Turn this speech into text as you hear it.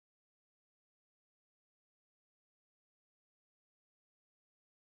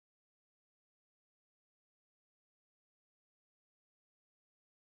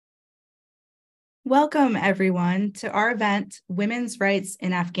Welcome, everyone, to our event, Women's Rights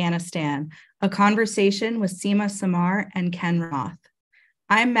in Afghanistan, a conversation with Sima Simar and Ken Roth.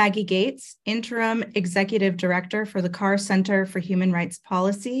 I'm Maggie Gates, Interim Executive Director for the Carr Center for Human Rights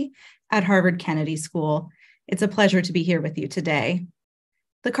Policy at Harvard Kennedy School. It's a pleasure to be here with you today.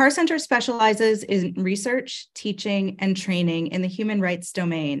 The Carr Center specializes in research, teaching, and training in the human rights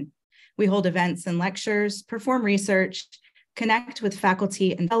domain. We hold events and lectures, perform research, connect with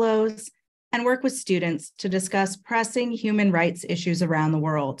faculty and fellows, and work with students to discuss pressing human rights issues around the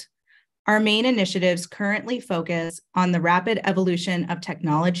world. Our main initiatives currently focus on the rapid evolution of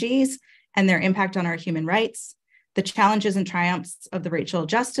technologies and their impact on our human rights, the challenges and triumphs of the racial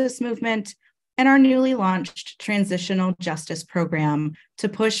justice movement, and our newly launched transitional justice program to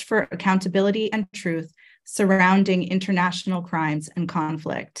push for accountability and truth surrounding international crimes and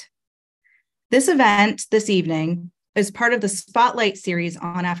conflict. This event this evening is part of the Spotlight series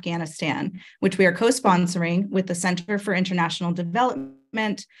on Afghanistan, which we are co-sponsoring with the Center for International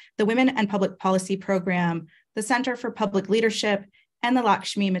Development, the Women and Public Policy Program, the Center for Public Leadership, and the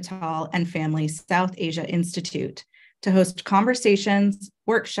Lakshmi Mittal and Family South Asia Institute to host conversations,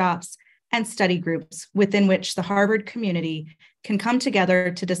 workshops, and study groups within which the Harvard community can come together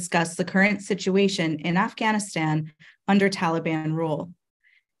to discuss the current situation in Afghanistan under Taliban rule.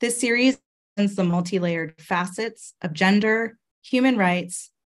 This series the multi-layered facets of gender, human rights,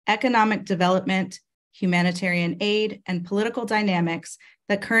 economic development, humanitarian aid, and political dynamics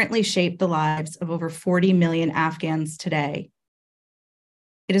that currently shape the lives of over 40 million Afghans today.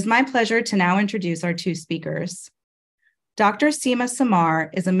 It is my pleasure to now introduce our two speakers. Dr. Sima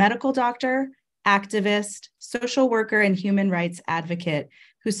Simar is a medical doctor, activist, social worker, and human rights advocate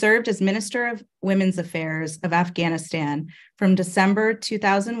who served as Minister of Women's Affairs of Afghanistan from December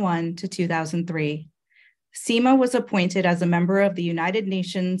 2001 to 2003. Sima was appointed as a member of the United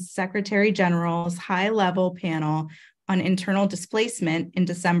Nations Secretary General's high-level panel on internal displacement in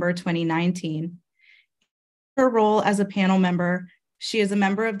December 2019. Her role as a panel member, she is a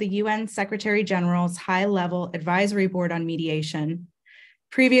member of the UN Secretary General's high-level advisory board on mediation.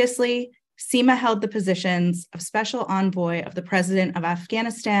 Previously, Sima held the positions of Special Envoy of the President of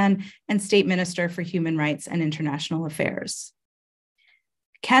Afghanistan and State Minister for Human Rights and International Affairs.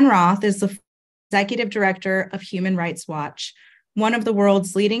 Ken Roth is the Executive Director of Human Rights Watch, one of the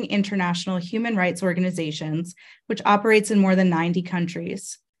world's leading international human rights organizations, which operates in more than 90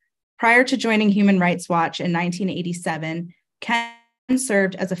 countries. Prior to joining Human Rights Watch in 1987, Ken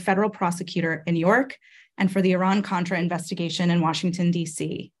served as a federal prosecutor in New York and for the Iran-Contra investigation in Washington,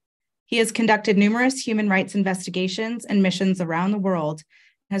 D.C. He has conducted numerous human rights investigations and missions around the world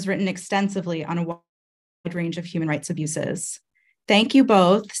and has written extensively on a wide range of human rights abuses. Thank you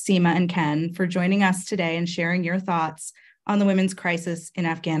both, Sima and Ken, for joining us today and sharing your thoughts on the women's crisis in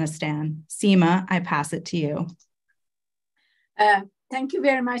Afghanistan. Sima, I pass it to you. Thank you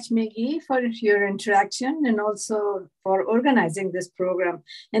very much, Maggie, for your introduction and also for organizing this program.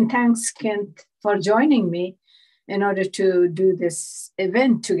 And thanks, Ken, for joining me in order to do this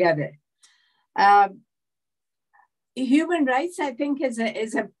event together. Human rights, I think, is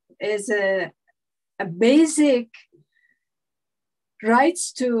a basic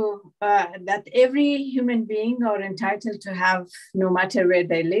rights to that every human being are entitled to have, no matter where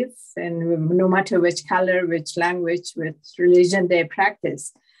they live and no matter which color, which language, which religion they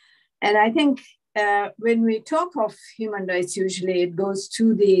practice. And I think when we talk of human rights, usually it goes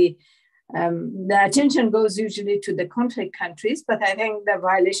to the attention goes usually to the conflict countries, but I think the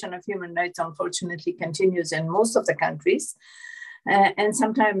violation of human rights, unfortunately, continues in most of the countries, and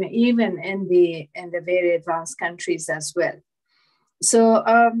sometimes even in the very advanced countries as well. So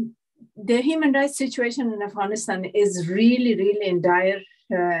the human rights situation in Afghanistan is really, really in dire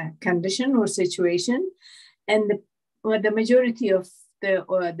condition or situation, and the majority of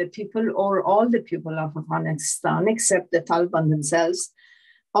the people or all the people of Afghanistan, except the Taliban themselves,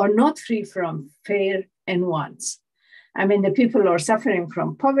 are not free from fear and wants. I mean, the people are suffering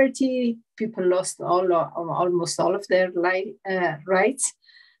from poverty. People lost almost all of their rights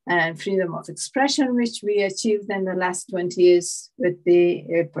and freedom of expression, which we achieved in the last 20 years with the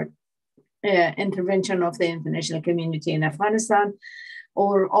intervention of the international community in Afghanistan,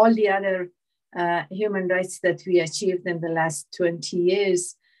 or all the other human rights that we achieved in the last 20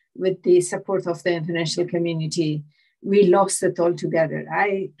 years with the support of the international community. We lost it altogether.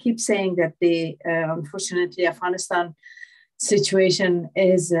 I keep saying that unfortunately, Afghanistan situation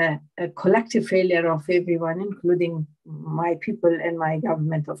is a collective failure of everyone, including my people and my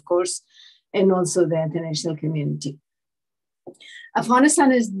government, of course, and also the international community.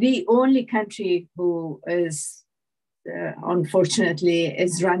 Afghanistan is the only country who is unfortunately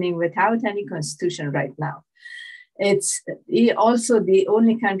is running without any constitution right now. It's also the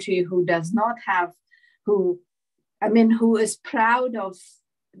only country who does not have, who is proud of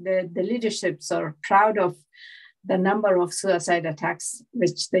the leaderships, or proud of the number of suicide attacks,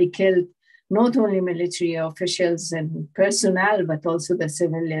 which they killed not only military officials and personnel, but also the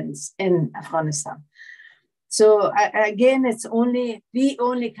civilians in Afghanistan. So again, it's the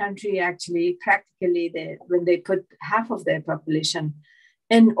only country actually, practically, when they put half of their population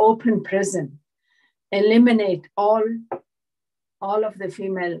in open prison, eliminate all of the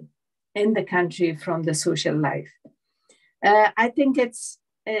female in the country from the social life. I think it's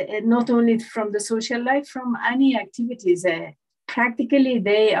not only from the social life, from any activities. Practically,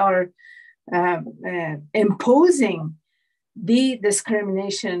 they are imposing the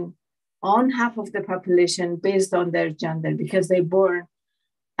discrimination on half of the population based on their gender, because they're born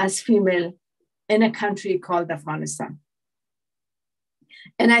as female in a country called Afghanistan.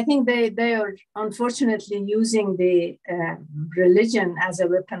 And I think they are unfortunately using the religion as a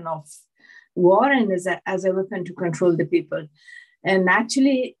weapon of war and as a weapon to control the people. And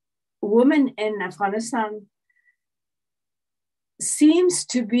actually, women in Afghanistan seems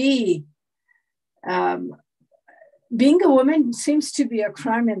to be, being a woman seems to be a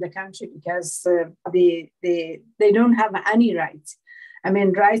crime in the country, because they don't have any rights. I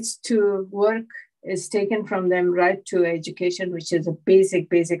mean, rights to work is taken from them, right to education, which is a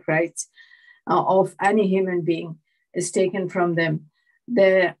basic rights of any human being, is taken from them.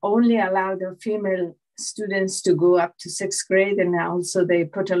 They only allow the female students to go up to 6th grade, and also they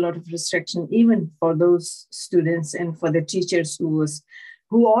put a lot of restriction even for those students and for the teachers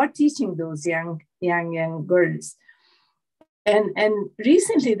who are teaching those young girls. And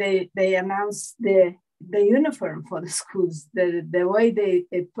recently they announced the uniform for the schools, the way they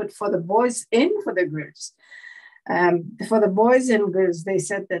put for the boys and for the girls. For the boys and girls, they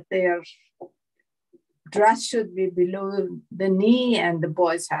said that their dress should be below the knee, and the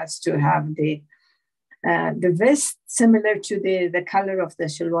boys has to have the vest similar to the color of the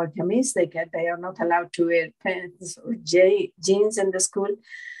shalwar kameez. They are not allowed to wear pants or jeans in the school.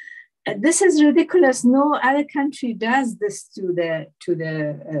 This is ridiculous. No other country does this to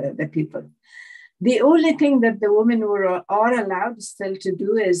the people. The only thing that the women are allowed still to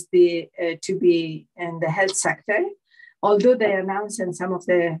do is to be in the health sector, although they announce in some of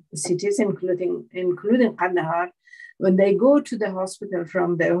the cities, including Kandahar, when they go to the hospital,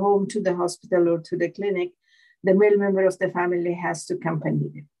 from their home to the hospital or to the clinic, the male member of the family has to accompany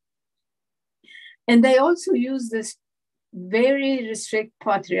them. And they also use this very restrict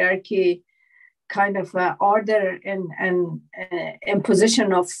patriarchy kind of order and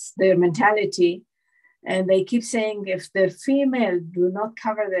imposition of their mentality. And they keep saying if the female do not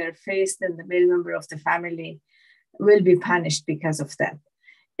cover their face, then the male member of the family will be punished because of that.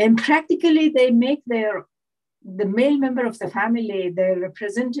 And practically, they make the male member of the family their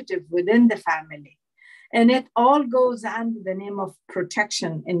representative within the family. And it all goes under the name of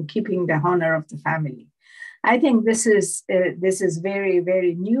protection and keeping the honor of the family. I think this is very,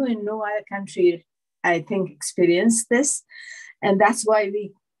 very new, and no other country, I think, experienced this. And that's why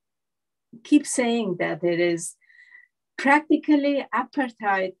we keep saying that it is practically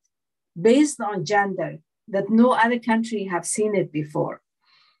apartheid based on gender, that no other country have seen it before.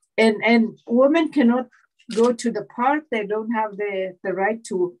 And women cannot go to the park. They don't have the right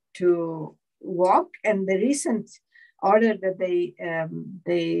to walk. And the recent order that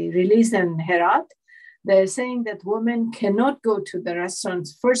they released in Herat, they're saying that women cannot go to the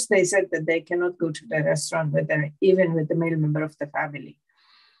restaurants. First, they said that they cannot go to the restaurant even with the male member of the family.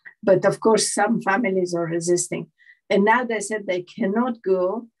 But of course, some families are resisting. And now they said they cannot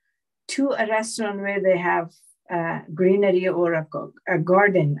go to a restaurant where they have greenery or a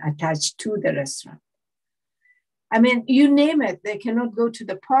garden attached to the restaurant. I mean, you name it. They cannot go to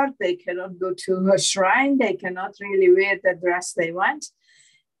the park. They cannot go to a shrine. They cannot really wear the dress they want.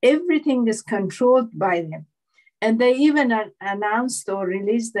 Everything is controlled by them. And they even announced or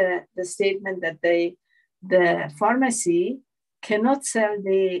released the statement that the pharmacy cannot sell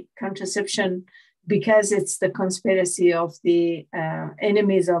the contraception because it's the conspiracy of the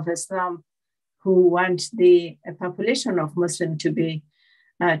enemies of Islam who want the population of Muslim to be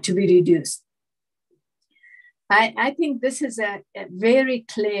reduced. I think this is a very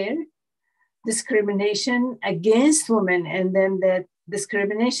clear discrimination against women, and then that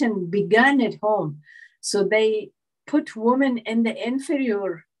discrimination began at home. So they put women in the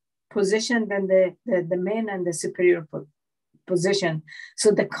inferior position than the men in the superior position.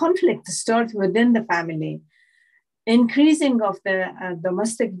 So the conflict starts within the family. increasing of the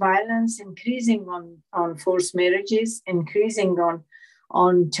domestic violence, increasing on forced marriages, increasing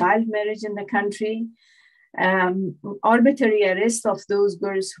on child marriage in the country, arbitrary arrest of those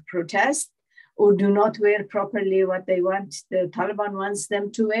girls who protest or do not wear properly what they want, the Taliban wants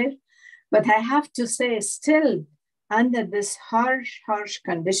them to wear. But I have to say, still under this harsh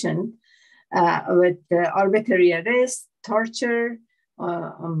condition, with arbitrary arrest, torture,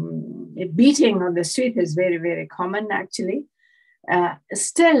 beating on the street is very, very common, actually.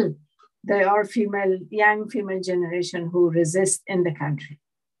 Still, there are young female generation who resist in the country.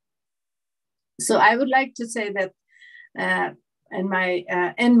 So I would like to say that in my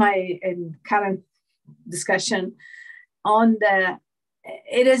current discussion on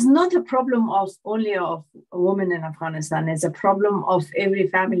it is not a problem only of women in Afghanistan. It's a problem of every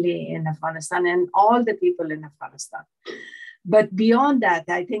family in Afghanistan and all the people in Afghanistan. But beyond that,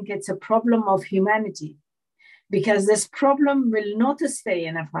 I think it's a problem of humanity, because this problem will not stay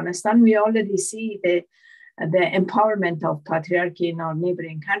in Afghanistan. We already see the empowerment of patriarchy in our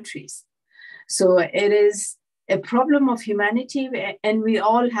neighboring countries. So it is a problem of humanity, and we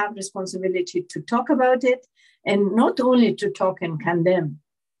all have responsibility to talk about it, and not only to talk and condemn,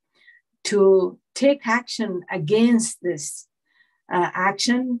 to take action against this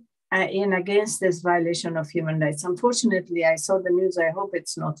and against this violation of human rights. Unfortunately, I saw the news, I hope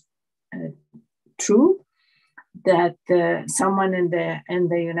it's not true, that someone in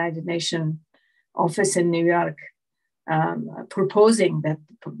the United Nations office in New York proposing that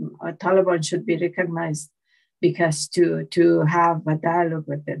Taliban should be recognized because to have a dialogue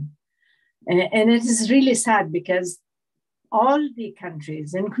with them. And it is really sad, because all the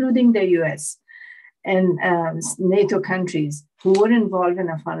countries, including the US and NATO countries who were involved in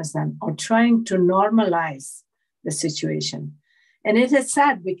Afghanistan, are trying to normalize the situation. And it is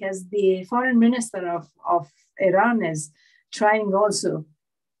sad, because the foreign minister of Iran is trying also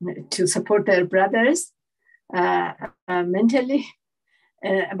to support their brothers mentally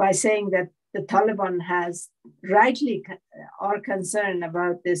by saying that the Taliban has rightly are concerned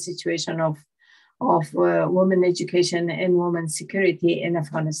about the situation of women education and women's security in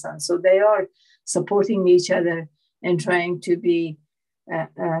Afghanistan. So they are supporting each other and trying to be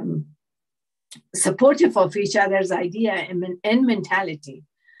supportive of each other's idea and mentality.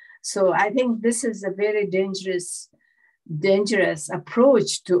 So I think this is a very dangerous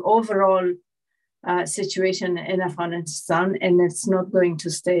approach to overall situation in Afghanistan, and it's not going to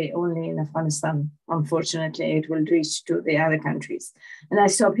stay only in Afghanistan. Unfortunately, it will reach to the other countries. And I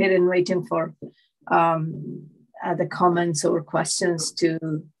stop here and waiting for other comments or questions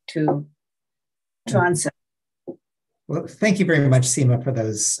to answer. Well, thank you very much, Sima, for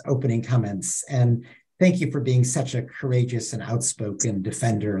those opening comments. And thank you for being such a courageous and outspoken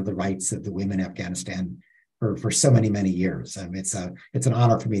defender of the rights of the women in Afghanistan for so many, many years. It's an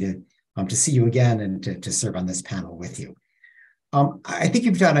honor for me to see you again and to serve on this panel with you. I think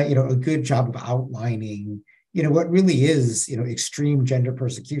you've done a good job of outlining what really is extreme gender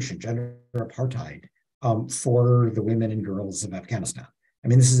persecution, gender apartheid for the women and girls of Afghanistan. I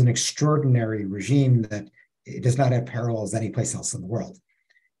mean, this is an extraordinary regime that it does not have parallels anyplace else in the world.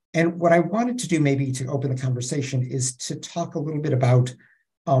 And what I wanted to do, maybe to open the conversation, is to talk a little bit about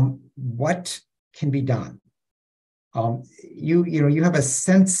what can be done. You have a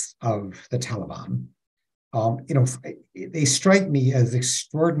sense of the Taliban. They strike me as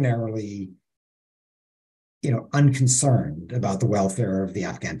extraordinarily, unconcerned about the welfare of the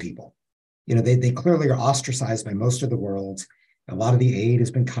Afghan people. They clearly are ostracized by most of the world. A lot of the aid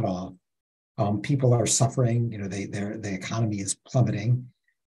has been cut off. People are suffering. The economy is plummeting.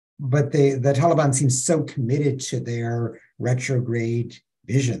 But the Taliban seems so committed to their retrograde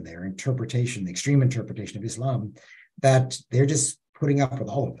vision, their interpretation, the extreme interpretation of Islam, that they're just putting up with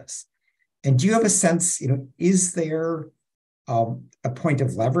all of this. And do you have a sense, is there a point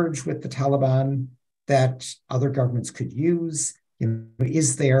of leverage with the Taliban that other governments could use?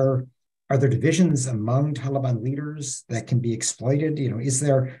 Are there divisions among Taliban leaders that can be exploited? Is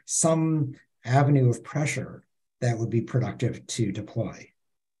there some avenue of pressure that would be productive to deploy?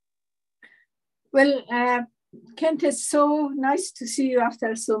 Well, Kent, it's so nice to see you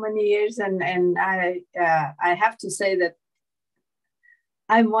after so many years, and I have to say that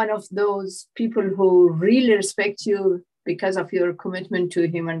I'm one of those people who really respect you because of your commitment to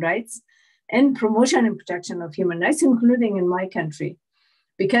human rights and promotion and protection of human rights, including in my country,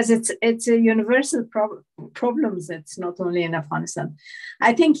 because it's a universal problem. It's not only in Afghanistan.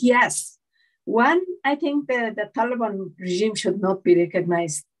 I think, yes, I think the Taliban regime should not be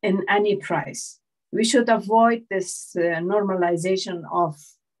recognized in any price. We should avoid this normalization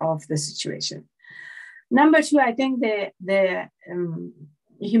of the situation. Number two, I think the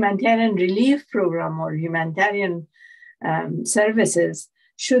humanitarian relief program or humanitarian services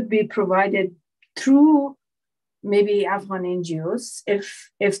should be provided through maybe Afghan NGOs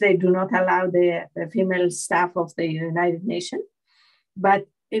if they do not allow the female staff of the United Nations. But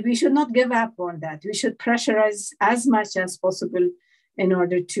we should not give up on that. We should pressurize as much as possible in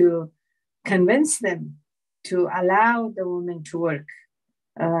order to convince them to allow the women to work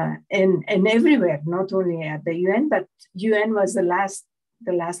and everywhere, not only at the UN, but UN was the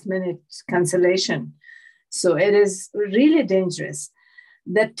last minute cancellation. So it is really dangerous.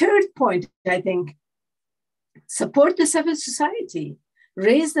 The third point, I think, support the civil society,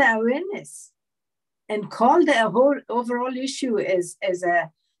 raise the awareness, and call the whole overall issue as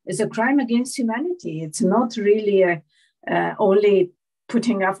a crime against humanity. It's not really only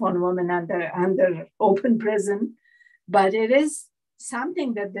putting Afghan women under open prison, but it is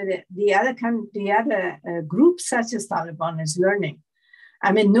something that the other groups such as Taliban is learning.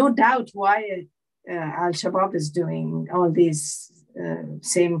 I mean, no doubt why Al-Shabaab is doing all these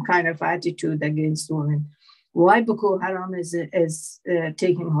same kind of attitude against women. Why Boko Haram is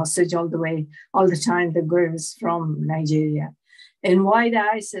taking hostage all the time the girls from Nigeria, and why the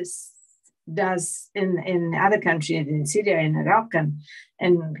ISIS does in other countries, in Syria, in Iraq,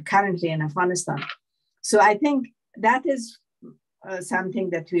 and currently in Afghanistan. So I think that is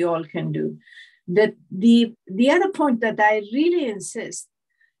something that we all can do. That the other point that I really insist,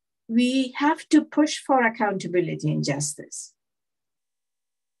 we have to push for accountability and justice.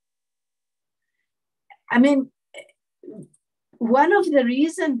 I mean, one of the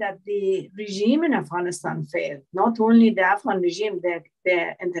reasons that the regime in Afghanistan failed, not only the Afghan regime,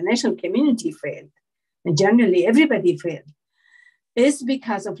 the international community failed, and generally everybody failed, is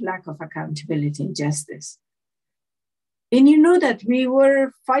because of lack of accountability and justice. And you know that we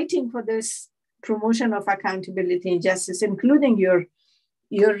were fighting for this promotion of accountability and justice, including your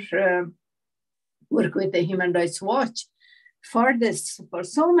work with the Human Rights Watch for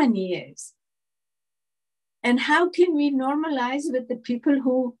so many years. And how can we normalize with the people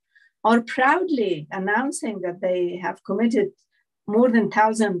who are proudly announcing that they have committed more than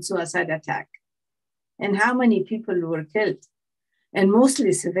 1,000 suicide attacks, and how many people were killed, and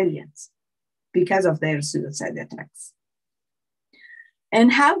mostly civilians, because of their suicide attacks?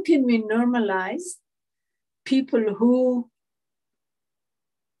 And how can we normalize people who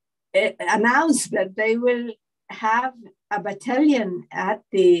announce that they will have a battalion at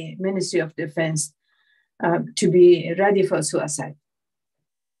the Ministry of Defense to be ready for suicide?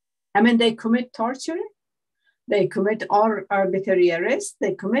 I mean, they commit torture, they commit arbitrary arrest,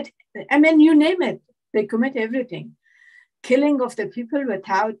 they commit, I mean, you name it, they commit everything. Killing of the people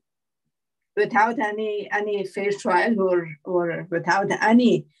without any fair trial or without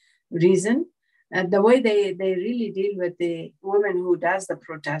any reason. The way they really deal with the woman who does the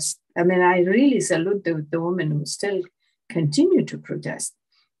protest. I mean, I really salute the women who still continue to protest.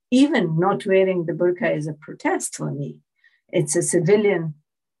 Even not wearing the burqa is a protest for me. It's a civilian,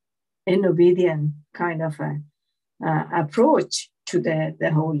 inobedient kind of approach to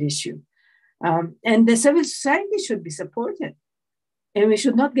the whole issue. And the civil society should be supported. And we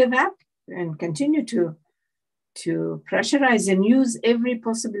should not give up and continue to pressurize and use every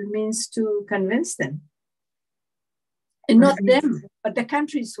possible means to convince them. And not them, but the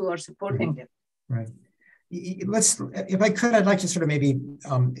countries who are supporting them. Right. If I could, I'd like to sort of maybe,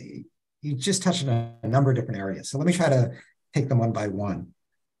 you just touched on a number of different areas. So let me try to take them one by one.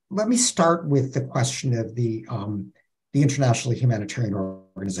 Let me start with the question of the international humanitarian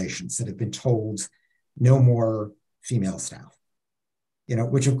organizations that have been told no more female staff.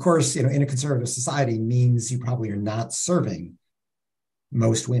 Which of course, in a conservative society means you probably are not serving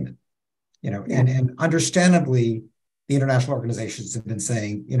most women, and understandably, the international organizations have been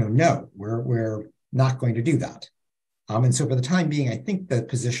saying, no, we're not going to do that. And so for the time being, I think the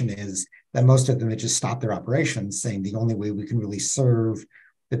position is that most of them have just stopped their operations, saying the only way we can really serve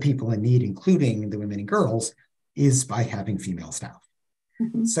the people in need, including the women and girls, is by having female staff.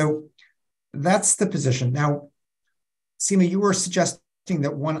 Mm-hmm. So that's the position. Now, Sima, you were suggesting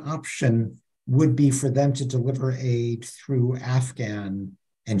that one option would be for them to deliver aid through Afghan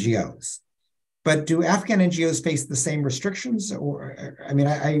NGOs. But do Afghan NGOs face the same restrictions? Or, I mean,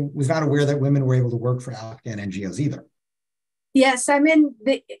 I was not aware that women were able to work for Afghan NGOs either. Yes, I mean,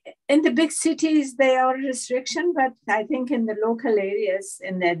 in the big cities, there are restrictions, but I think in the local areas,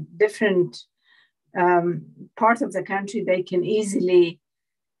 in the different parts of the country, they can easily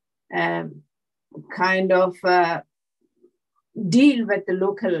kind of deal with the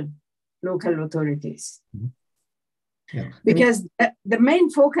local authorities. Mm-hmm. Yeah. Because the main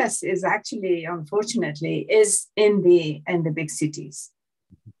focus is actually, unfortunately, is in the big cities.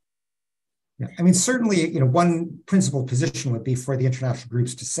 Yeah. I mean, certainly, one principal position would be for the international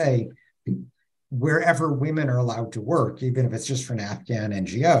groups to say, wherever women are allowed to work, even if it's just for an Afghan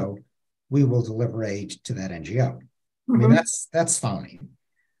NGO, we will deliver aid to that NGO. I mean, that's fine.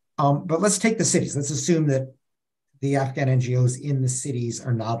 But let's take the cities. Let's assume that the Afghan NGOs in the cities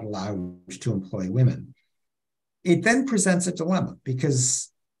are not allowed to employ women. It then presents a dilemma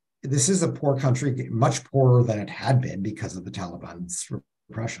because this is a poor country, much poorer than it had been because of the Taliban's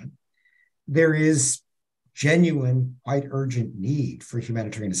repression. There is genuine, quite urgent need for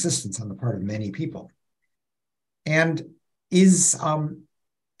humanitarian assistance on the part of many people. And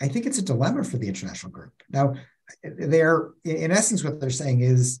I think it's a dilemma for the international group. Now, in essence, what they're saying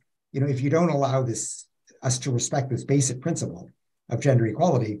is, if you don't allow us to respect this basic principle of gender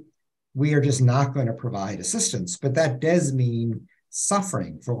equality, we are just not going to provide assistance. But that does mean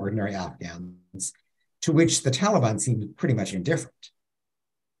suffering for ordinary Afghans, to which the Taliban seem pretty much indifferent.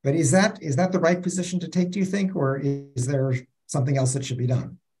 But is that the right position to take, do you think, or is there something else that should be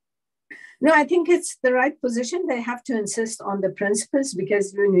done? No, I think it's the right position. They have to insist on the principles,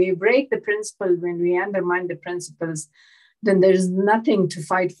 because when we break the principle, when we undermine the principles, then there's nothing to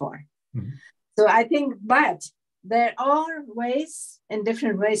fight for. Mm-hmm. So I think, but there are ways, in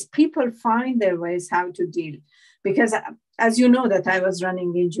different ways, people find their ways how to deal. Because as you know, that I was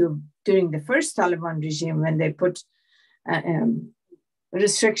running NGO during the first Taliban regime, when they put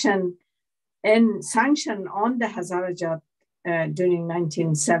restriction and sanction on the Hazarajat during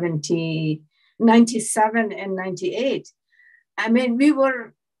 1970, 97 and 98. I mean, we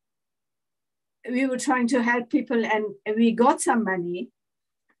were trying to help people, and we got some money.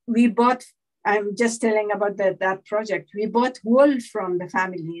 We bought, I'm just telling about that project. We bought wool from the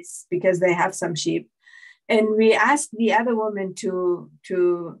families because they have some sheep. And we asked the other women to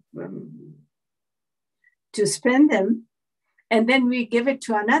spend them. And then we give it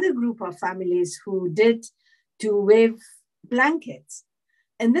to another group of families who did to wave blankets.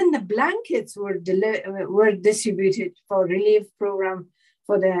 And then the blankets were distributed for relief program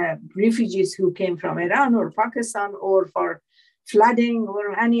for the refugees who came from Iran or Pakistan, or for flooding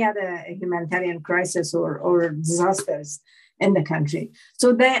or any other humanitarian crisis or disasters in the country.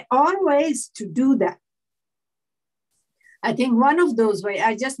 So there are ways to do that. I think one of those ways,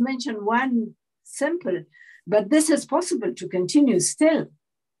 I just mentioned one simple, but this is possible to continue still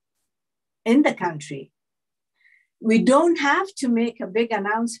in the country. We don't have to make a big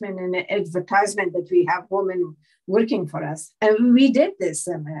announcement and an advertisement that we have women working for us. And we did this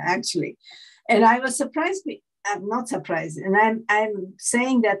actually. And I was surprised, I'm not surprised. And I'm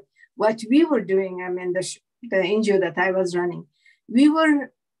saying that what we were doing, I mean, the NGO that I was running,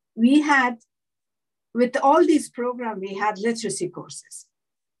 we had, with all these programs, we had literacy courses.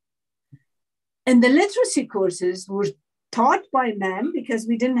 And the literacy courses were taught by men because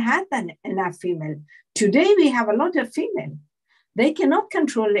we didn't have enough female. Today, we have a lot of female. They cannot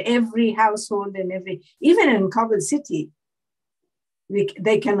control every household and even in Kabul city,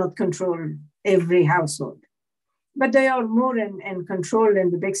 they cannot control every household. But they are more in control in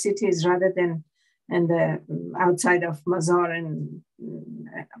the big cities rather than in the outside of Mazar and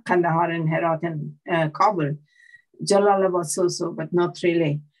Kandahar and Herat and Kabul. Jalalabad so, but not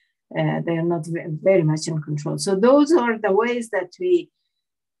really. They are not very much in control. So those are the ways that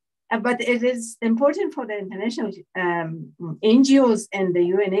but it is important for the international NGOs and the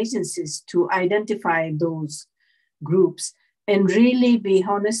UN agencies to identify those groups and really be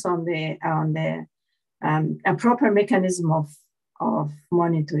honest on a proper mechanism of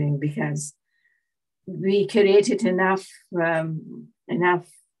monitoring, because we created enough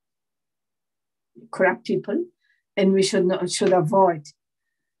corrupt people, and we should avoid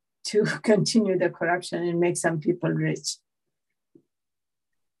to continue the corruption and make some people rich.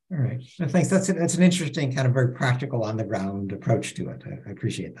 All right, thanks. That's an interesting kind of very practical on the ground approach to it. I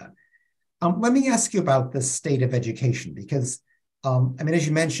appreciate that. Let me ask you about the state of education, because I mean, as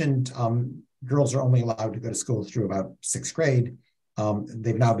you mentioned, girls are only allowed to go to school through about 6th grade.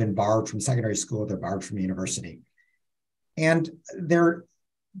 They've now been barred from secondary school. They're barred from university. And the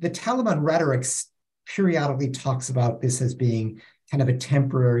Taliban rhetoric periodically talks about this as being kind of a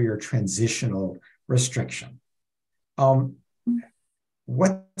temporary or transitional restriction.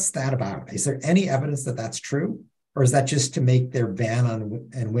 What's that about? Is there any evidence that that's true? Or is that just to make their ban on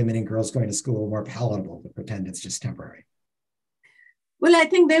women and girls going to school more palatable, to pretend it's just temporary? Well, I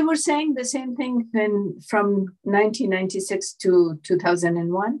think they were saying the same thing from 1996 to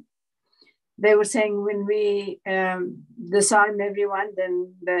 2001. they were saying when we disarm everyone, then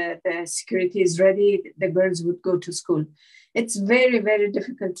the security is ready, the girls would go to school. It's very, very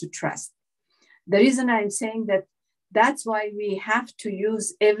difficult to trust. The reason I'm saying that, that's why we have to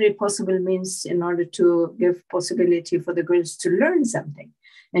use every possible means in order to give possibility for the girls to learn something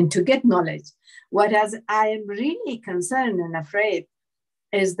and to get knowledge. Whereas I am really concerned and afraid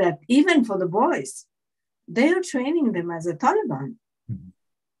is that even for the boys, they are training them as a Taliban. Mm-hmm.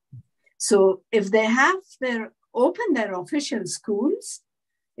 So if they have open their official schools,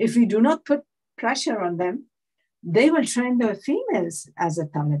 if we do not put pressure on them, they will train the females as a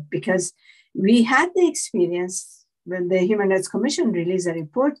Taliban, because we had the experience when the Human Rights Commission released a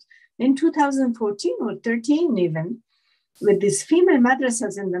report in 2014 or 13 even, with these female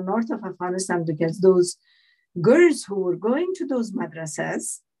madrasas in the north of Afghanistan, because those girls who were going to those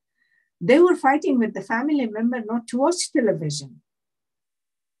madrasas, they were fighting with the family member not to watch television.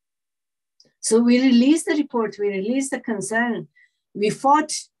 So we released the report, we released the concern. We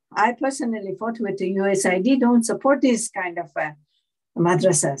fought, I personally fought with the USAID, don't support these kind of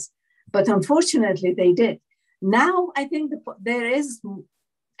madrasas. But unfortunately, they did. Now, I think there is,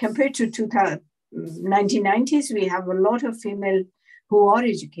 compared to 1990s, we have a lot of female who are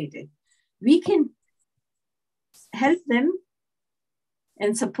educated. We can help them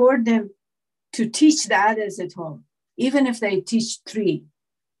and support them to teach the others at home, even if they teach 3,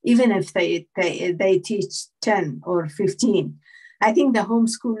 even if they teach 10 or 15. I think the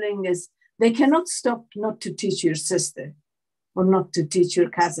homeschooling is, they cannot stop not to teach your sister or not to teach your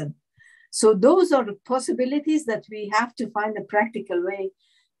cousin. So those are possibilities that we have to find a practical way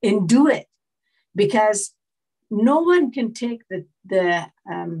and do it, because no one can take the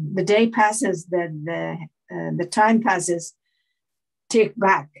day passes, the time passes, take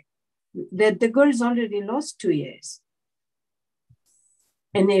back. The girls already lost 2 years.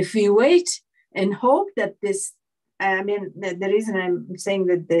 And if we wait and hope that this, I mean, the reason I'm saying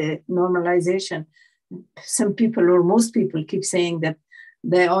that the normalization, some people or most people keep saying that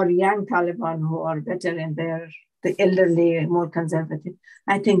they are young Taliban who are better and they're the elderly, more conservative.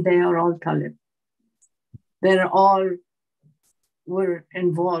 I think they are all Taliban. They're all were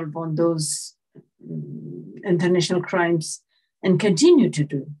involved on those international crimes and continue to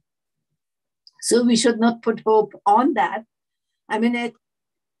do. So we should not put hope on that. I mean, it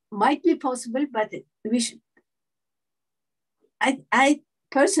might be possible, but we should. I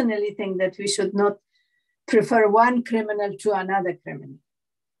personally think that we should not prefer one criminal to another criminal.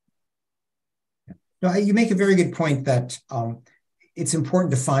 No, you make a very good point that it's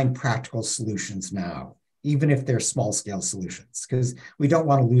important to find practical solutions now, even if they're small-scale solutions, because we don't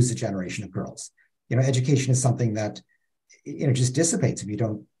want to lose a generation of girls. Education is something that just dissipates if you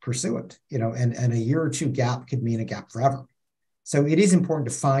don't pursue it. And a year or two gap could mean a gap forever. So it is important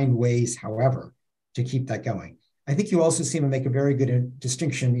to find ways, however, to keep that going. I think you also seem to make a very good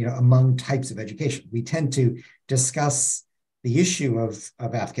distinction, among types of education. We tend to discuss the issue of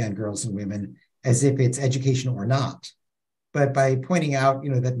Afghan girls and women as if it's education or not. But by pointing out,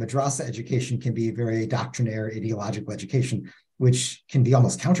 that madrasa education can be a very doctrinaire, ideological education, which can be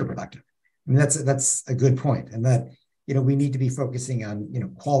almost counterproductive. I mean, that's a good point. And that, we need to be focusing on,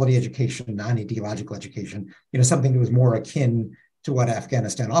 quality education, non-ideological education, something that was more akin to what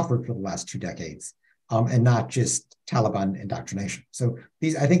Afghanistan offered for the last 2 decades, and not just Taliban indoctrination. So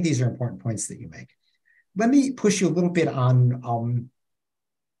I think these are important points that you make. Let me push you a little bit on,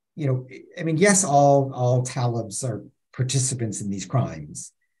 yes, all Talibs are participants in these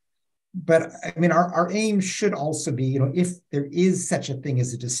crimes, but our aim should also be, if there is such a thing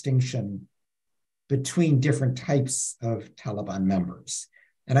as a distinction between different types of Taliban members.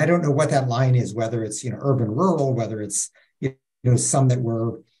 And I don't know what that line is, whether it's, urban, rural, whether it's, some that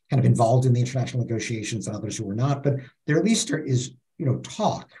were kind of involved in the international negotiations and others who were not, but there at least is,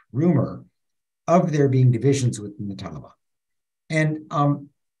 talk, rumor of there being divisions within the Taliban. And,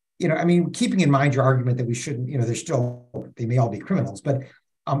 keeping in mind your argument that we shouldn't, they may all be criminals, but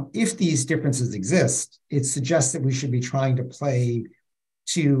if these differences exist, it suggests that we should be trying to play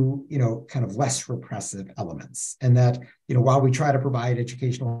to, kind of less repressive elements. And that, while we try to provide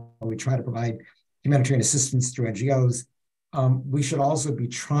educational, we try to provide humanitarian assistance through NGOs, we should also be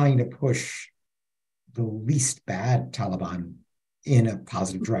trying to push the least bad Taliban in a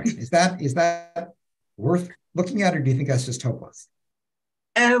positive direction. Is that worth looking at, or do you think that's just hopeless?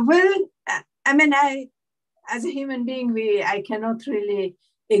 As a human being, I cannot really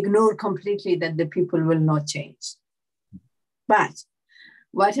ignore completely that the people will not change. But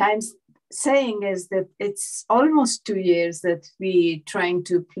what I'm saying is that it's almost 2 years that we trying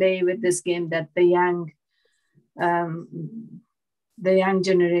to play with this game that the young the young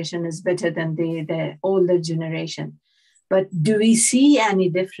generation is better than the older generation. But do we see any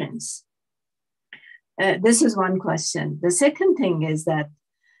difference? This is one question. The second thing is that,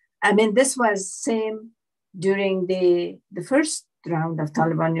 I mean, this was same during the first round of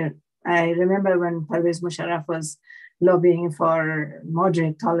Taliban. I remember when Pervez Musharraf was lobbying for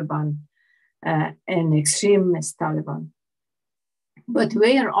moderate Taliban and extremist Taliban. But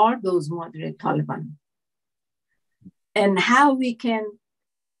where are those moderate Taliban? And how we can,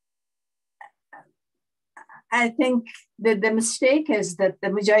 I think that the mistake is that the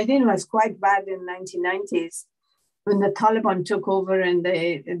Mujahideen was quite bad in the 1990s when the Taliban took over, and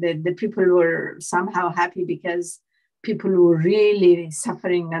the people were somehow happy because people were really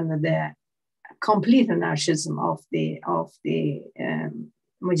suffering under the complete anarchism of the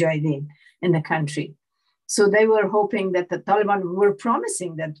Mujahideen in the country. So they were hoping that the Taliban were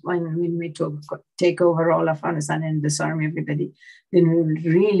promising that when we take over all of Afghanistan and disarm everybody, then we will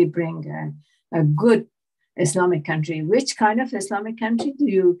really bring a good Islamic country. Which kind of Islamic country? Do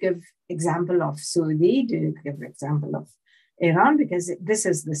you give example of Saudi? Do you give example of Iran? Because this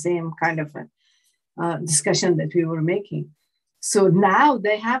is the same kind of a discussion that we were making. So now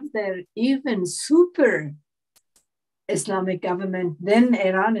they have their even super Islamic government than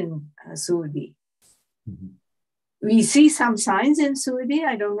Iran and Saudi. Mm-hmm. We see some signs in Saudi.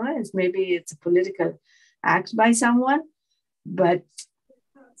 I don't know. Maybe it's a political act by someone, but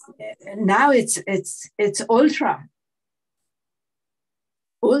now it's ultra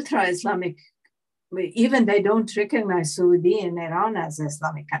Islamic. Even they don't recognize Saudi and Iran as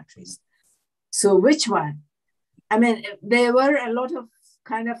Islamic countries. So which one? I mean, there were a lot of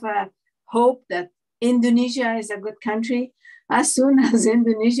kind of a hope that Indonesia is a good country. As soon as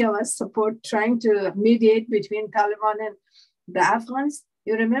Indonesia was trying to mediate between Taliban and the Afghans,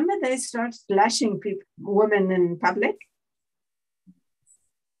 you remember they started lashing women in public?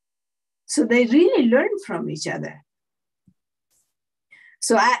 So they really learned from each other.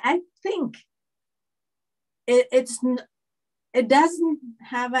 So I think it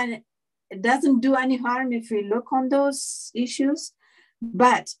doesn't do any harm if we look on those issues,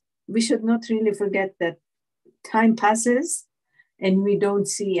 but we should not really forget that time passes and we don't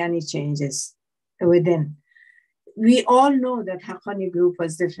see any changes within. We all know that Haqqani group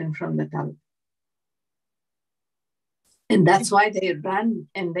was different from the Taliban. And that's why they ran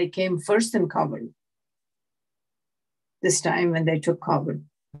and they came first in Kabul this time when they took Kabul.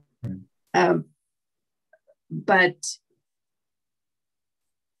 But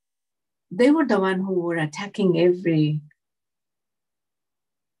they were the one who were attacking every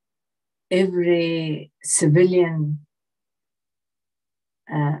civilian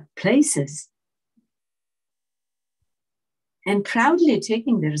places and proudly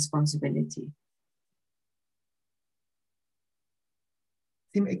taking the responsibility.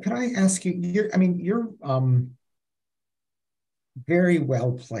 Could I ask you, you're very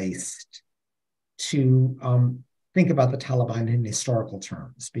well placed to think about the Taliban in historical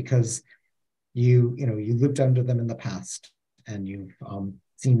terms, because you lived under them in the past and you've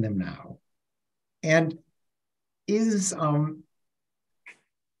seen them now. And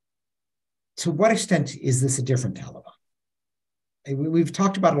to what extent is this a different Taliban? We've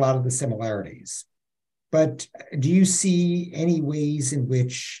talked about a lot of the similarities, but do you see any ways in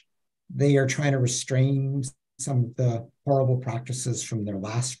which they are trying to restrain some of the horrible practices from their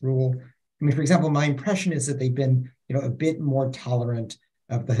last rule? I mean, for example, my impression is that they've been, a bit more tolerant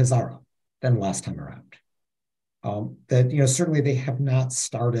of the Hazara than last time around. That, certainly they have not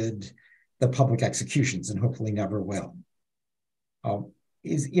started the public executions and hopefully never will. Do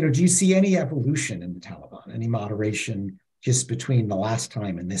you see any evolution in the Taliban, any moderation just between the last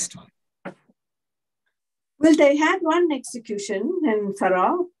time and this time? Well, they had one execution in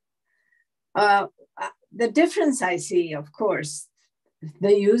Farah. The difference I see, of course,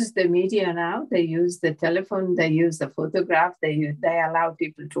 they use the media now. They use the telephone. They use the photograph. They allow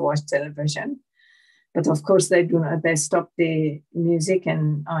people to watch television. But of course, they do not. They stop the music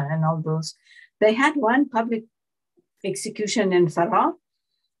and all those. They had one public execution in Farah.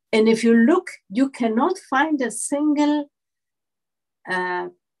 And if you look, you cannot find a single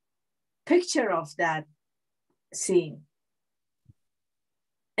picture of that scene.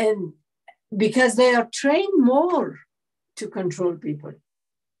 And because they are trained more to control people.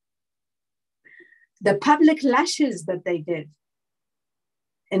 The public lashes that they did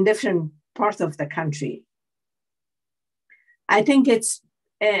in different parts of the country, I think it's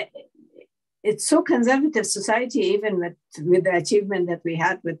so conservative society, even with the achievement that we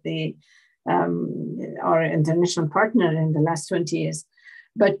had with our international partner in the last 20 years.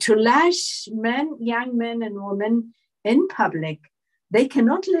 But to lash young men and women in public they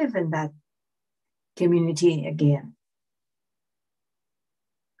cannot live in that community again.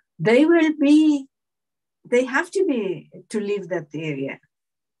 They have to leave that area.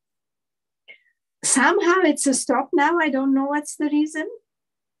 Somehow it's a stop now. I don't know what's the reason,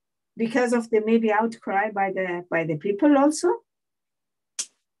 because of the maybe outcry by the people also.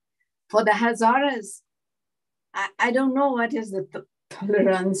 For the Hazaras, I don't know what is the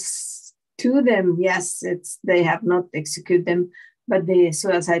tolerance to them. Yes, they have not executed them, but the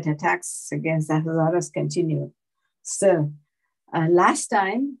suicide attacks against the Hazaras continue still. Last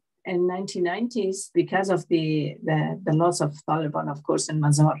time in 1990s, because of the loss of Taliban, of course, in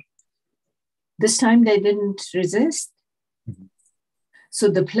Mazar, this time they didn't resist. Mm-hmm. So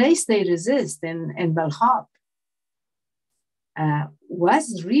the place they resist in Balkhab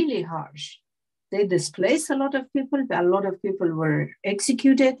was really harsh. They displaced a lot of people. A lot of people were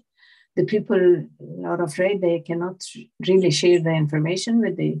executed. The people are afraid they cannot really share the information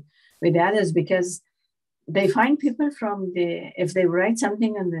with the others, because they find people if they write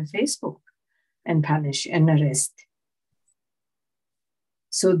something on the Facebook and punish and arrest.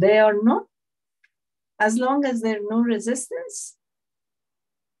 So they are not, as long as there's no resistance.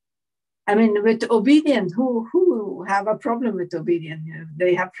 I mean, with obedient, who have a problem with obedient?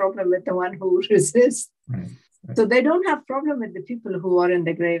 They have problem with the one who resists. Right. So they don't have problem with the people who are in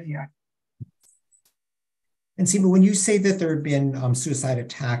the graveyard. And Sima, when you say that there have been suicide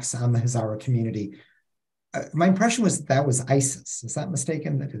attacks on the Hazara community, my impression was that was ISIS. Is that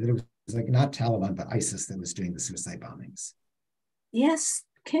mistaken? That it was like not Taliban, but ISIS that was doing the suicide bombings? Yes,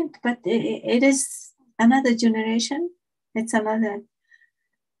 Kent, but it is another generation. It's another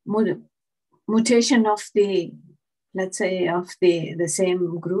mutation of the, let's say, of the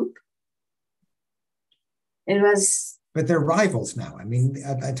same group. It was. But they're rivals now. I mean,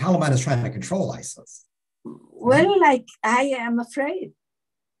 Taliban is trying to control ISIS. Well, like, I am afraid.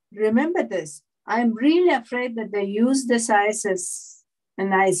 Remember this. I'm really afraid that they use this ISIS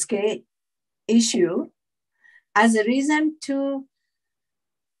and ISK issue as a reason to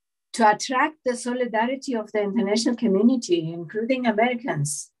attract the solidarity of the international community, including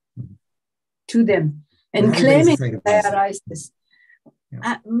Americans, to them, and claiming they are ISIS. Yeah.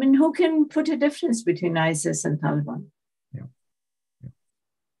 I mean, who can put a difference between ISIS and Taliban? Yeah.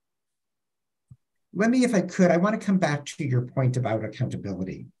 Let me, if I could, I want to come back to your point about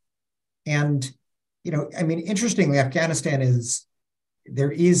accountability. And, I mean, interestingly, Afghanistan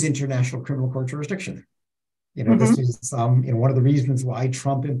there is international criminal court jurisdiction. Mm-hmm. This is one of the reasons why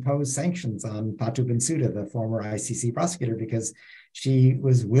Trump imposed sanctions on Fatou Bensouda, the former ICC prosecutor, because she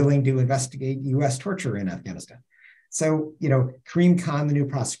was willing to investigate U.S. torture in Afghanistan. So, Karim Khan, the new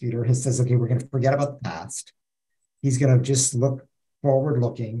prosecutor, says, okay, we're going to forget about the past. He's going to just look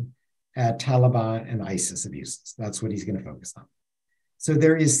forward-looking at Taliban and ISIS abuses. That's what he's going to focus on. So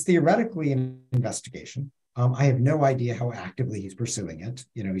there is theoretically an investigation. I have no idea how actively he's pursuing it.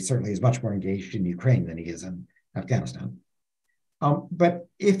 He certainly is much more engaged in Ukraine than he is in Afghanistan. But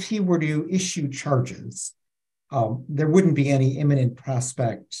if he were to issue charges, there wouldn't be any imminent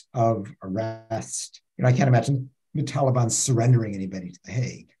prospect of arrest. I can't imagine the Taliban surrendering anybody to The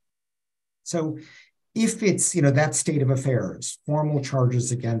Hague. So if it's, that state of affairs, formal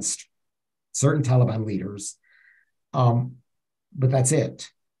charges against certain Taliban leaders, but that's it,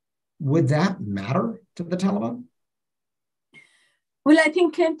 would that matter to the Taliban? Well, I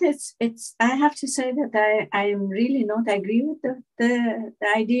think, Kent, I have to say that I am really not agree with the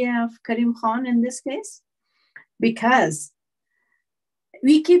idea of Karim Khan in this case, because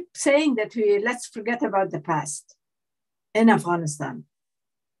we keep saying that let's forget about the past in Afghanistan.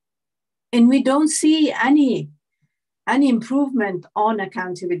 And we don't see any improvement on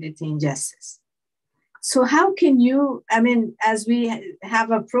accountability and justice. So how can you, as we have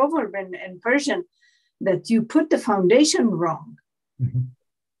a proverb in Persian, that you put the foundation wrong. Mm-hmm.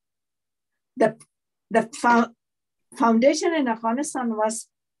 The foundation in Afghanistan was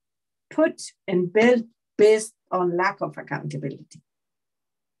put and built based on lack of accountability.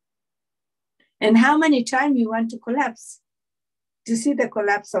 And how many times you want to collapse, to see the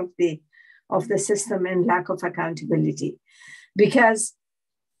collapse of the system and lack of accountability. Because,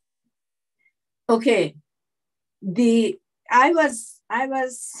 okay, I was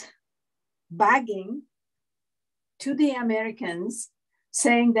begging to the Americans,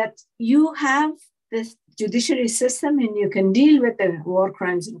 saying that you have this judiciary system and you can deal with the war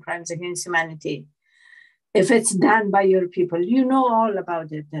crimes and crimes against humanity if it's done by your people. You know all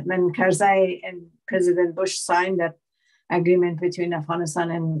about it. When Karzai and President Bush signed that agreement between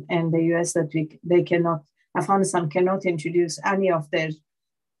Afghanistan and the US that Afghanistan cannot introduce any of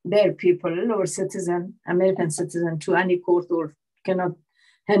their people or American citizen to any court or cannot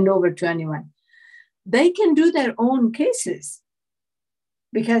hand over to anyone. They can do their own cases,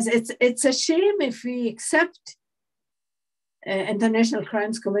 because it's a shame if we accept international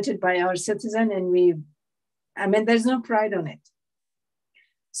crimes committed by our citizen and there's no pride on it.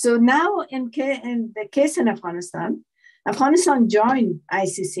 So now in the case in Afghanistan joined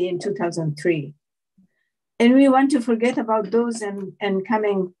ICC in 2003. And we want to forget about those and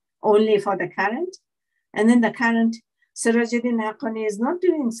coming only for the current. And then the current, Sirajuddin Haqqani is not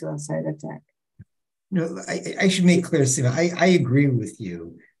doing suicide attack. No, I should make clear, Sima, I agree with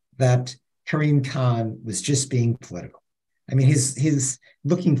you that Karim Khan was just being political. I mean, his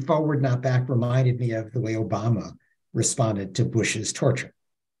looking forward, not back, reminded me of the way Obama responded to Bush's torture.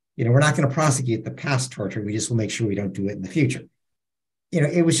 We're not going to prosecute the past torture. We just will make sure we don't do it in the future.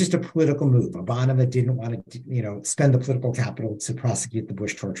 It was just a political move. Obama didn't want to, spend the political capital to prosecute the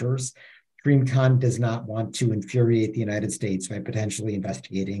Bush torturers. Karim Khan does not want to infuriate the United States by potentially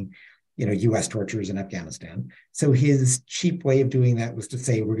investigating, U.S. torturers in Afghanistan. So his cheap way of doing that was to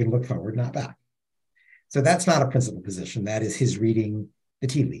say, we're going to look forward, not back. So that's not a principled position. That is his reading the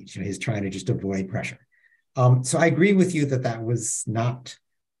tea leaves. He's trying to just avoid pressure. So I agree with you that was not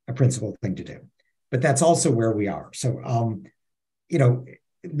a principled thing to do, but that's also where we are. So,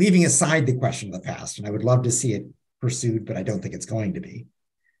 leaving aside the question of the past, and I would love to see it pursued, but I don't think it's going to be,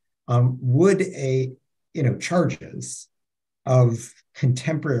 would charges of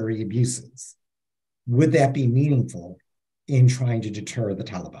contemporary abuses, would that be meaningful in trying to deter the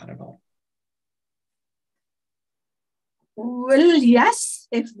Taliban at all? Well, yes,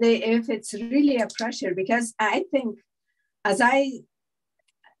 if it's really a pressure, because I think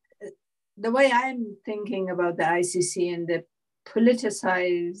the way I'm thinking about the ICC and the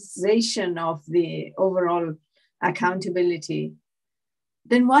politicization of the overall accountability,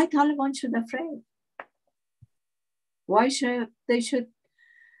 then why Taliban should afraid? Why should they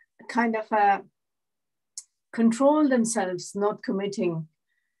kind of control themselves not committing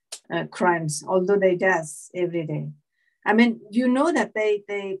crimes, although they does every day. I mean, that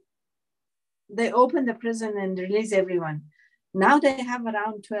they open the prison and release everyone. Now they have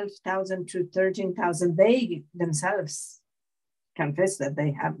around 12,000 to 13,000. They themselves confess that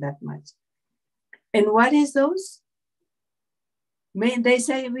they have that much. And what is those? They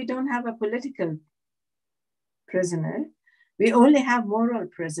say we don't have a political prisoner. We only have moral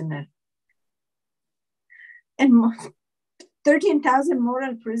prisoner. And 13,000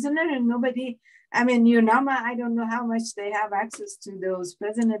 moral prisoner and nobody, UNAMA, I don't know how much they have access to those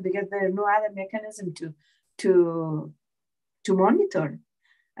prisoners because there's no other mechanism to monitor.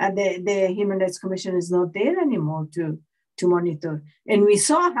 The Human Rights Commission is not there anymore to monitor. And we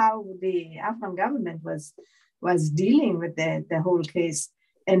saw how the Afghan government was dealing with the whole case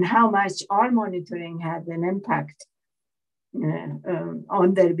and how much our monitoring had an impact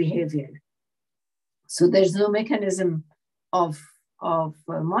on their behavior. So there's no mechanism of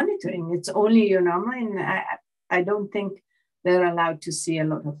monitoring. It's only UNAMA, and I don't think they're allowed to see a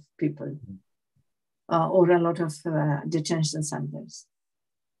lot of people or a lot of detention centers.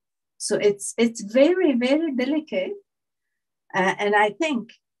 So it's very, very delicate. And I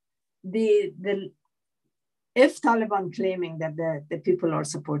think if Taliban claiming that the people are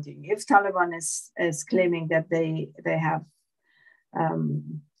supporting, if Taliban is claiming that they have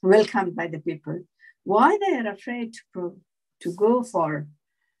welcomed by the people, why they are afraid to go for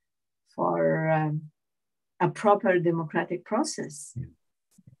a proper democratic process?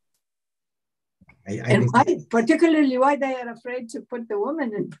 Particularly why they are afraid to put the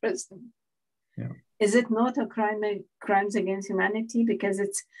woman in prison. Yeah. Is it not a crimes against humanity? Because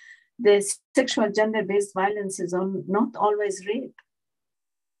it's the sexual gender-based violence is not always rape.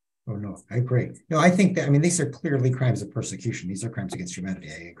 Oh, no, I agree. No, I think that, these are clearly crimes of persecution. These are crimes against humanity.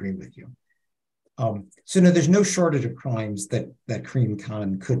 I agree with you. So no, there's no shortage of crimes that Karim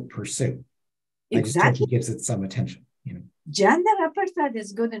Khan could pursue. Exactly. I just hope he gives it some attention. Gender apartheid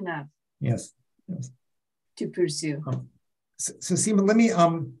is good enough. Yes. To pursue. So Sima, let me,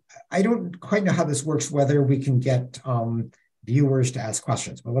 I don't quite know how this works, whether we can get viewers to ask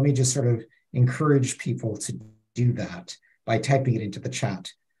questions, but let me just sort of encourage people to do that by typing it into the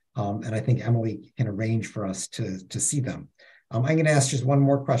chat. And I think Emily can arrange for us to see them. I'm going to ask just one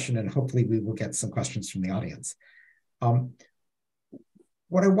more question, and hopefully we will get some questions from the audience.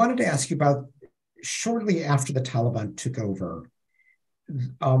 What I wanted to ask you about, shortly after the Taliban took over,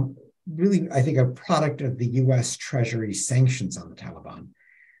 really, I think a product of the US Treasury sanctions on the Taliban,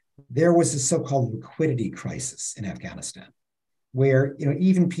 there was a so-called liquidity crisis in Afghanistan, where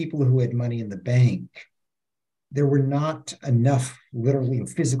even people who had money in the bank, there were not enough literally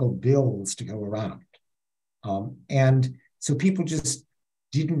physical bills to go around. And So people just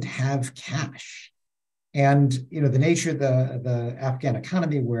didn't have cash. And the nature of the Afghan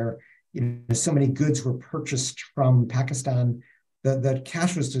economy, where so many goods were purchased from Pakistan, the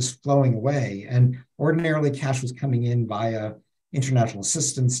cash was just flowing away. And ordinarily cash was coming in via international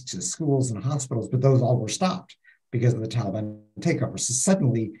assistance to schools and hospitals, but those all were stopped because of the Taliban takeover. So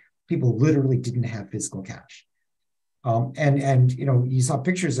suddenly people literally didn't have physical cash. And you saw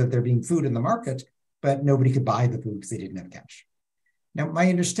pictures of there being food in the market, but nobody could buy the food because they didn't have cash. Now, my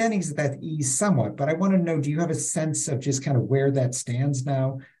understanding is that eased somewhat, but I want to know, do you have a sense of just kind of where that stands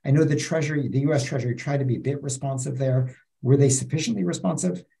now? I know the U.S. Treasury tried to be a bit responsive there. Were they sufficiently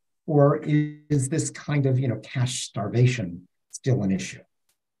responsive? Or is this kind of, cash starvation still an issue?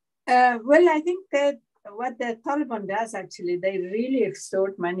 Well, I think that what the Taliban does, actually, they really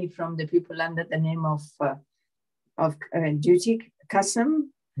extort money from the people under the name of duty,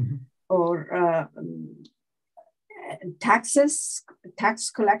 custom, or tax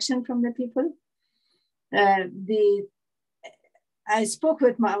collection from the people. I spoke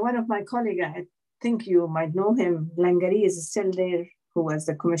with one of my colleagues, I think you might know him, Langari is still there, who was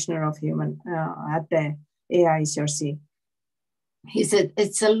the commissioner of human at the AICRC. He said,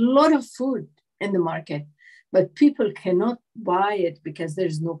 it's a lot of food in the market, but people cannot buy it because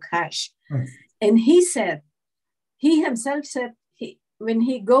there's no cash. Right. And he himself said, when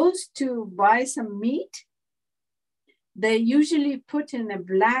he goes to buy some meat, they usually put in a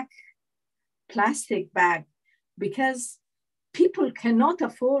black plastic bag because people cannot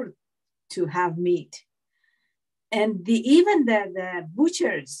afford to have meat. And even the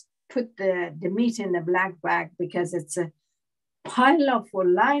butchers put the meat in a black bag because it's a pile of a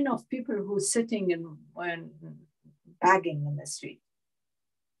line of people who's sitting and bagging in the street.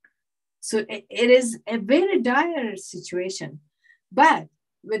 So it is a very dire situation. But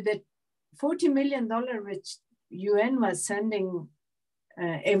with the $40 million which UN was sending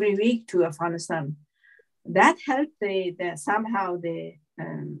every week to Afghanistan, that helped somehow the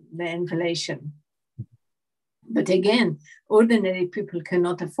inflation. But again, ordinary people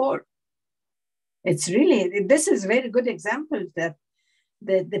cannot afford. This is a very good example that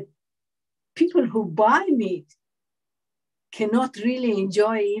the people who buy meat cannot really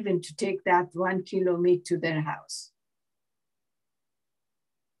enjoy even to take that 1 kilo meat to their house.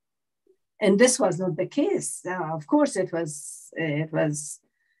 And this was not the case. Of course, it was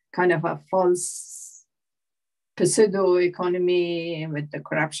kind of a false pseudo economy with the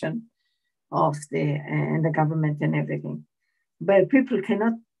corruption of the government and everything. But people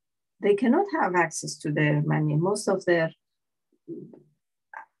cannot have access to their money. Most of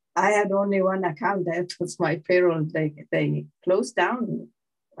I had only one account, that was my payroll. They closed down.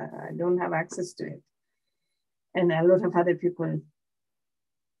 I don't have access to it. And a lot of other people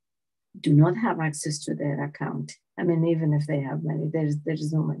do not have access to their account. I mean, even if they have money, there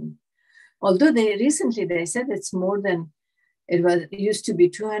is no money. Although they said it's more than, it used to be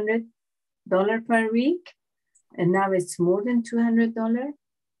 $200 per week, and now it's more than $200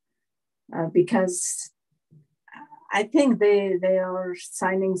 because I think they are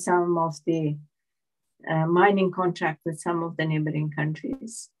signing some of the mining contract with some of the neighboring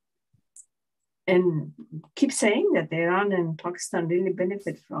countries, and keep saying that Iran and Pakistan really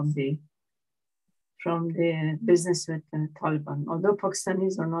benefit from the business with the Taliban, although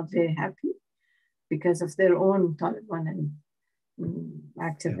Pakistanis are not very happy because of their own Taliban and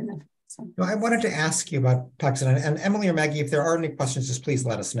active in Afghanistan. I wanted to ask you about Pakistan, and Emily or Maggie, if there are any questions, just please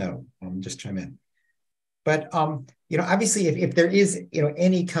let us know. Just chime in. But obviously, if there is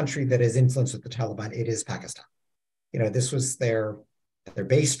any country that is influenced with the Taliban, it is Pakistan. This was their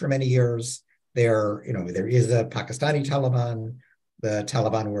base for many years. There is a Pakistani Taliban. The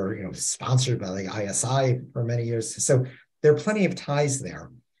Taliban were sponsored by the ISI for many years. So there are plenty of ties there.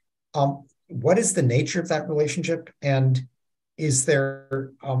 What is the nature of that relationship, and is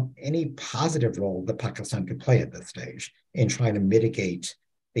there any positive role that Pakistan could play at this stage in trying to mitigate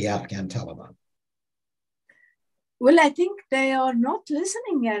the Afghan Taliban? Well, I think they are not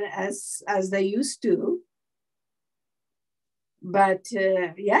listening as they used to. But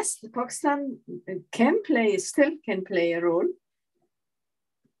yes, Pakistan still can play a role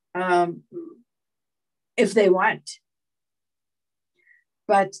if they want.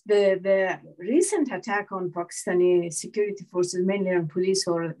 But the recent attack on Pakistani security forces, mainly on police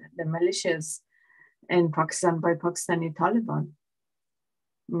or the militias in Pakistan by Pakistani Taliban,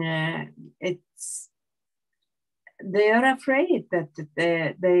 they are afraid that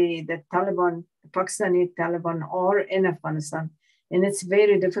the Pakistani Taliban are in Afghanistan, and it's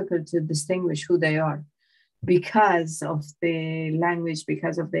very difficult to distinguish who they are because of the language,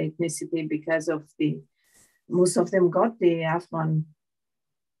 because of the ethnicity, because of the most of them got the Afghan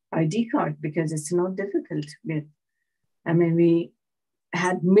ID card because it's not difficult to get. I mean, we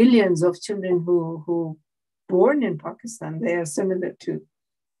had millions of children who born in Pakistan. They are similar to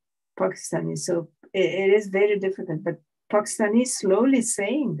Pakistanis. So it is very difficult. But Pakistani is slowly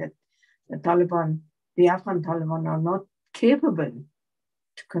saying that the Afghan Taliban are not capable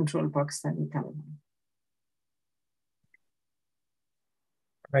to control Pakistani Taliban.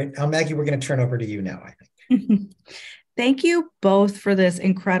 Right. Maggie, we're going to turn over to you now, I think. Thank you both for this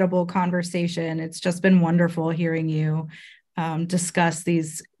incredible conversation. It's just been wonderful hearing you discuss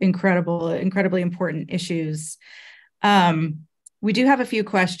these incredibly important issues. We do have a few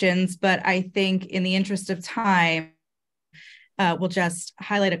questions, but I think in the interest of time, we'll just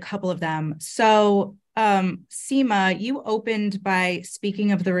highlight a couple of them. So, Sima, you opened by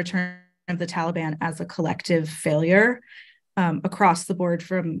speaking of the return of the Taliban as a collective failure across the board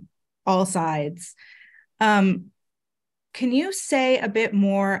from all sides. Can you say a bit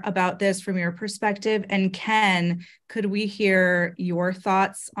more about this from your perspective? And Ken, could we hear your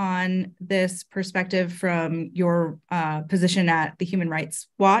thoughts on this perspective from your position at the Human Rights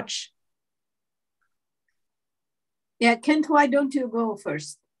Watch? Yeah, Kent, why don't you go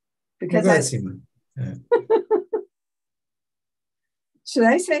first? Because go ahead, Sima. Should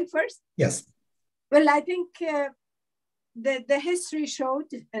I say first? Yes. Well, I think the history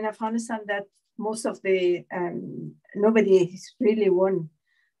showed in Afghanistan that most of the nobody really won.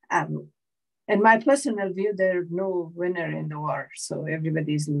 In my personal view, there's no winner in the war, so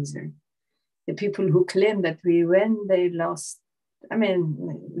everybody is loser. The people who claim that we win, they lost. I mean,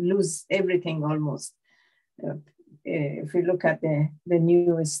 lose everything almost. If we look at the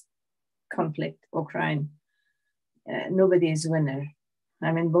newest conflict, Ukraine, nobody is winner.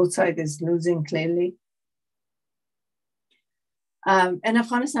 I mean, both sides is losing clearly. In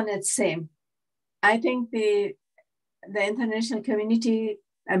Afghanistan, it's same. I think the international community,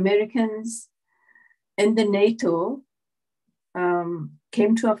 Americans, and the NATO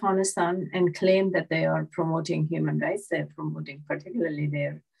came to Afghanistan and claimed that they are promoting human rights. They're promoting, particularly,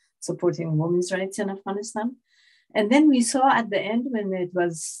 they're supporting women's rights in Afghanistan. And then we saw at the end when it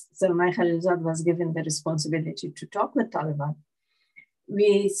was Zalmay Khalilzad was given the responsibility to talk with Taliban,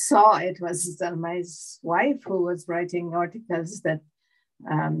 we saw it was Zalmay's wife who was writing articles that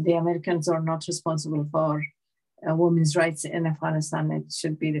the Americans are not responsible for women's rights in Afghanistan. It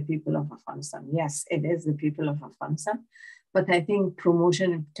should be the people of Afghanistan. Yes, it is the people of Afghanistan. But I think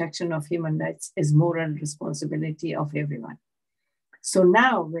promotion and protection of human rights is moral responsibility of everyone. So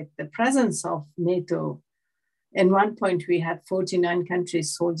now with the presence of NATO, at one point we had 49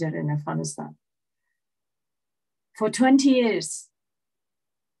 countries soldiers in Afghanistan for 20 years.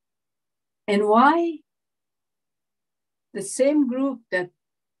 And why the same group that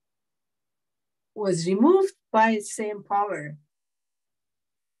was removed by the same power,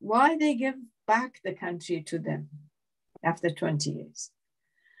 why they give back the country to them after 20 years?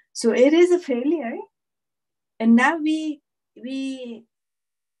 So it is a failure. And now we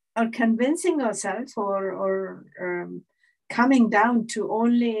are convincing ourselves or coming down to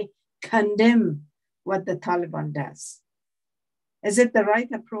only condemn what the Taliban does. Is it the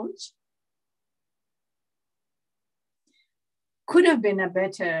right approach? Could have been a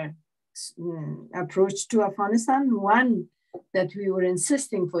better approach to Afghanistan, one that we were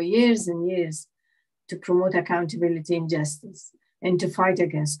insisting for years and years to promote accountability and justice and to fight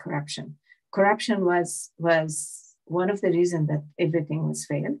against corruption. Corruption was one of the reasons that everything was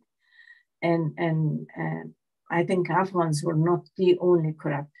failed. And I think Afghans were not the only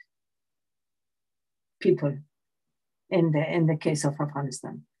corrupt people in the case of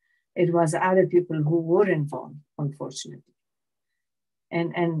Afghanistan. It was other people who were involved, unfortunately.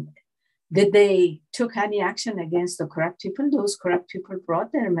 And did they took any action against the corrupt people? Those corrupt people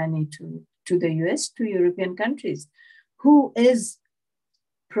brought their money to the US, to European countries. Who is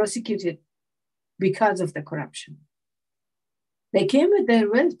prosecuted because of the corruption? They came with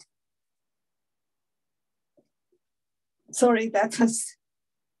their wealth. Sorry, that was...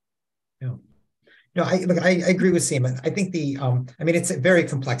 No, I agree with Sima. I think it's a very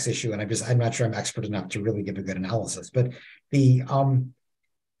complex issue, and I'm not sure I'm expert enough to really give a good analysis. But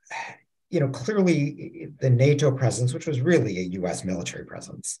clearly the NATO presence, which was really a U.S. military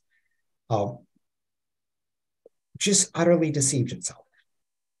presence, just utterly deceived itself.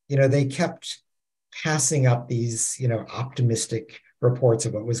 They kept passing up these, optimistic reports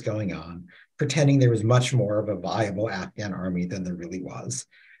of what was going on, pretending there was much more of a viable Afghan army than there really was.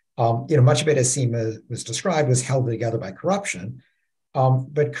 Much of it, as Sima was described, was held together by corruption,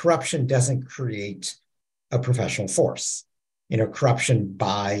 but corruption doesn't create a professional force. Corruption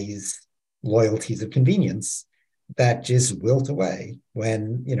buys loyalties of convenience that just wilt away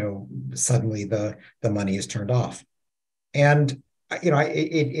when, suddenly the money is turned off. And, it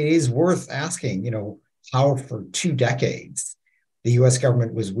is worth asking, how for 2 decades the US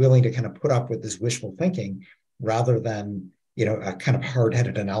government was willing to kind of put up with this wishful thinking rather than, a kind of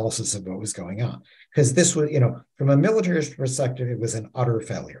hard-headed analysis of what was going on. Because this was, from a military perspective, it was an utter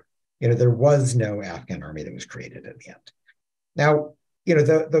failure. There was no Afghan army that was created at the end. Now,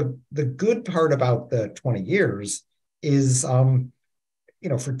 the good part about the 20 years is,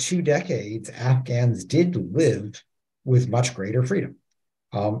 for 2 decades, Afghans did live with much greater freedom.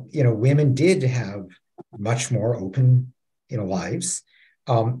 Women did have much more open, lives.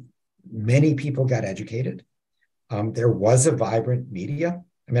 Many people got educated. There was a vibrant media.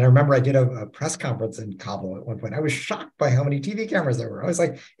 I mean, I remember I did a press conference in Kabul at one point. I was shocked by how many TV cameras there were. I was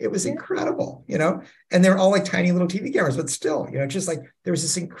like, it was incredible, and they're all like tiny little TV cameras, but still, just like there was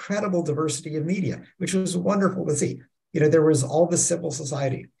this incredible diversity of media, which was wonderful to see. There was all the civil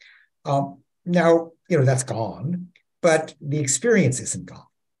society. Now, that's gone, but the experience isn't gone.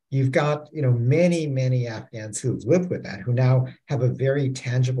 You've got, many, many Afghans who've lived with that, who now have a very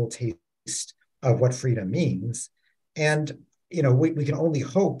tangible taste of what freedom means. And, we can only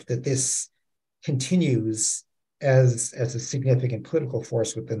hope that this continues as a significant political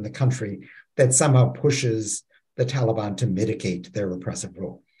force within the country that somehow pushes the Taliban to mitigate their repressive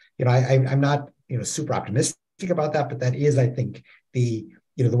rule. I'm not, super optimistic about that, but that is, I think, the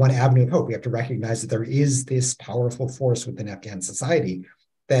one avenue of hope. We have to recognize that there is this powerful force within Afghan society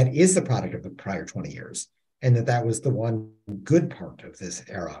that is the product of the prior 20 years, and that was the one good part of this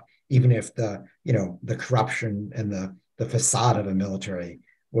era, even if the corruption and the facade of a military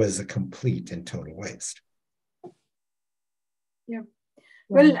was a complete and total waste. Yeah.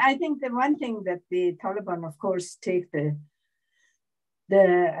 Well, I think the one thing that the Taliban, of course, take the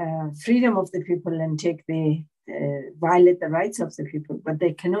freedom of the people and take violate the rights of the people, but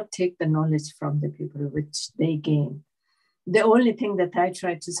they cannot take the knowledge from the people which they gain. The only thing that I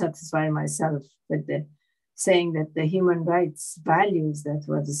try to satisfy myself with saying that the human rights values that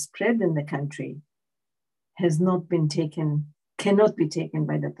was spread in the country has not been taken, cannot be taken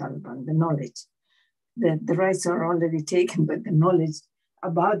by the Taliban, the knowledge. The rights are already taken, but the knowledge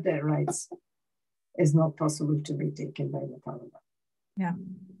about their rights is not possible to be taken by the Taliban. Yeah.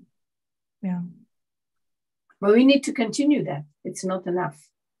 Yeah. But we need to continue that. It's not enough.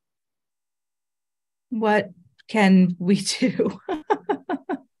 What can we do?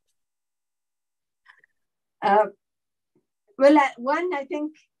 One, I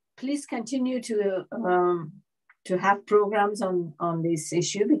think, please continue to have programs on this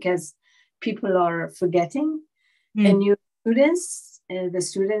issue, because people are forgetting. And your students, the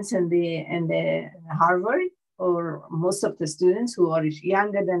students in the Harvard, or most of the students who are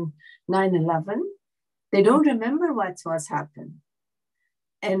younger than 9/11, they don't remember what was happened,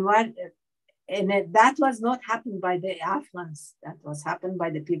 and that was not happened by the Afghans. That was happened by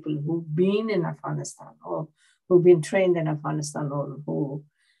the people who've been in Afghanistan, or who've been trained in Afghanistan, or who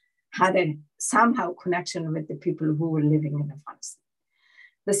had a somehow connection with the people who were living in Afghanistan.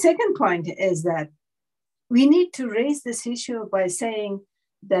 The second point is that we need to raise this issue by saying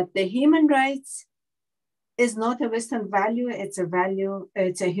that the human rights is not a Western value,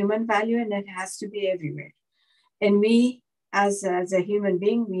 it's a human value, and it has to be everywhere. And we, as a human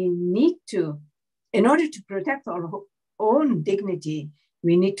being, we need to, in order to protect our own dignity,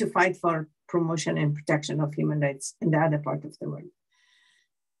 we need to fight for promotion and protection of human rights in the other part of the world.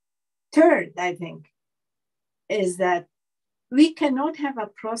 Third, I think, is that we cannot have a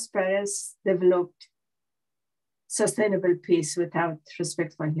prosperous, developed, sustainable peace without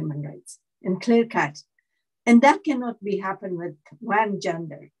respect for human rights and clear cut. And that cannot happen with one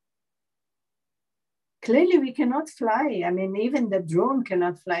gender. Clearly, we cannot fly. I mean, even the drone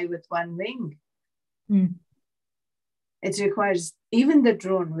cannot fly with one wing. It requires even the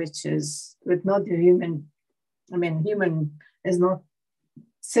drone, which is with not the human. I mean, human is not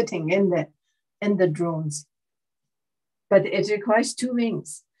sitting in the drones, but it requires 2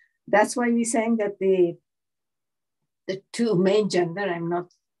 wings. That's why we're saying that the 2 main gender, I'm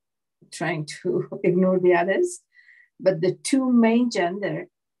not trying to ignore the others, but the 2 main gender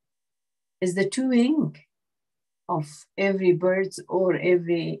is the 2 wing of every bird, or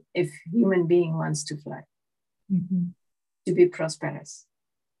if human being wants to fly, to be prosperous.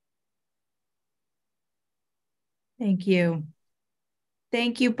 Thank you.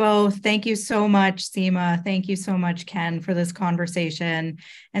 Thank you both. Thank you so much, Sima. Thank you so much, Ken, for this conversation.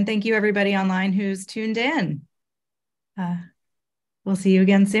 And thank you, everybody online who's tuned in. We'll see you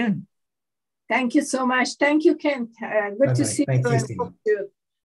again soon. Thank you so much. Thank you, Ken. Good to see you. Thank you, Sima.